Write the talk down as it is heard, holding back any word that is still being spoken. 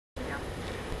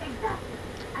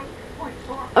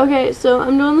Okay, so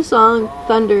I'm doing the song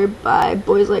Thunder by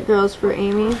Boys Like Girls for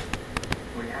Amy.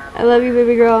 I love you,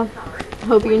 baby girl.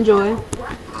 Hope you enjoy.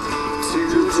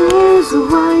 Today's a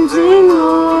winding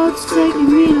road,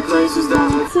 taking me to places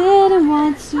that I didn't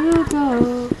want to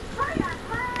go.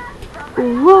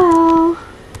 Whoa.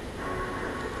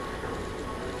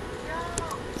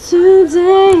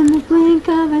 Today, in the blink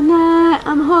of an eye,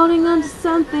 I'm holding on to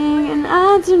something and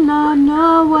I do not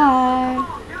know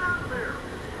why.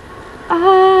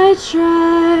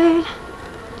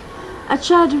 I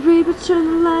tried to read between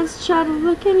the lines, tried to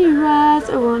look in your eyes.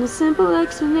 I want a simple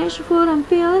explanation for what I'm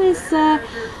feeling inside.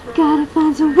 Gotta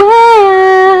find a way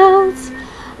out.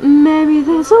 Maybe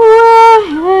there's a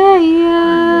way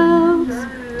out.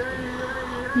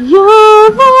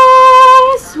 Your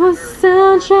voice was the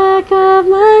soundtrack of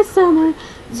my summer.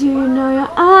 Do you know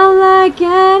you're unlike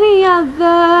any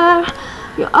other?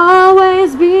 You'll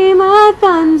always be my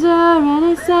thunder. And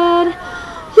I said,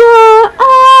 your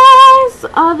eyes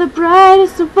are the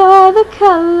brightest of all the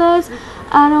colors.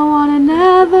 I don't wanna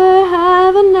never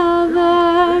have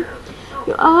another.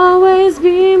 You'll always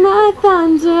be my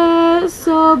thunder.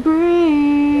 So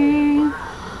breathe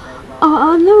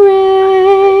on the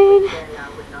rain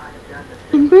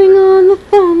and bring on the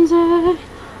thunder.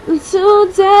 And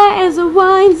today is a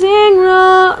winding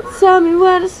road. Tell me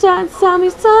where to start, tell me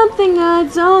something I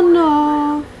don't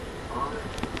know.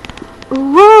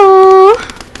 Whoa.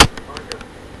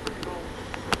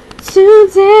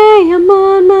 Today I'm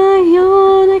on my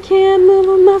own. I can't move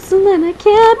a muscle and I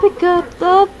can't pick up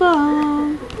the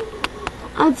phone.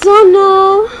 I don't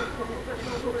know.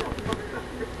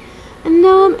 And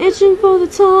now I'm itching for the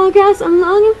tall grass. I'm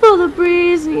longing for the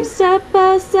breeze. And you step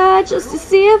by side just to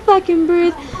see if I can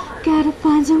breathe. Gotta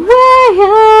find a way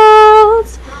out.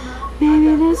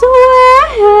 Maybe there's a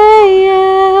way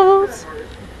out.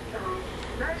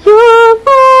 Your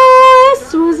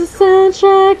voice was the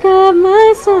soundtrack of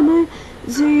my summer.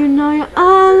 Do you know you're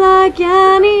unlike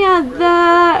any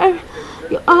other?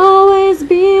 You'll always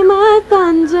be my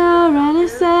thunder. And I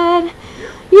said,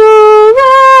 your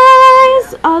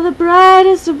eyes are the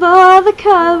brightest of all the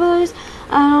colors.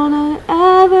 I don't know to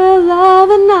ever love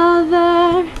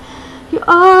another. You'll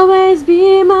always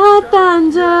be my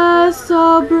thunder.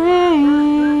 So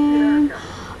bring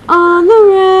on the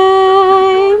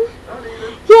rain.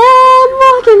 Yeah, I'm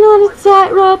walking on a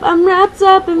tightrope. I'm wrapped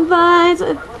up in vines.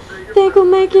 I think we'll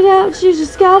make it out. You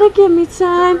just gotta give me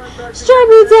time. Strike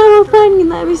me down real fine and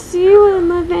let me see you in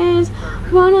my veins.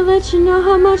 Wanna let you know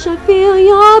how much I feel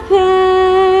your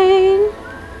pain.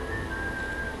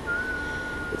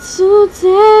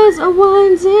 Today's a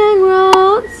winding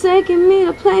road, taking me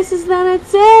to places that I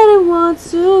didn't want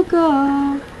to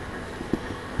go.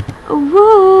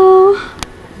 Whoa.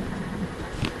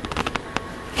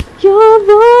 Your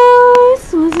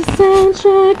voice was the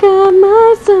soundtrack of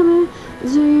my summer.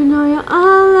 Do you know you're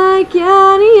unlike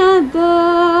any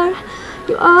other?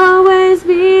 You'll always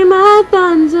be my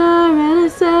thunder. And I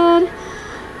said,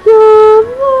 your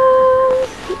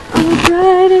voice are the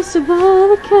brightest of all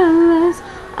the colors.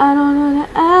 I don't know to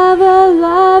ever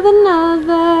love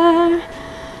another.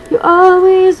 You'll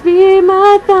always be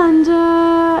my thunder.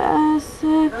 I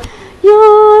said,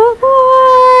 your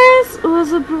voice was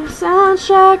the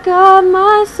soundtrack of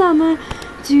my summer.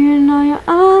 Do you know you're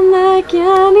unlike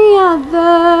any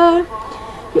other?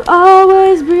 You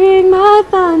always bring my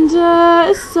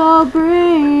thunder. So bring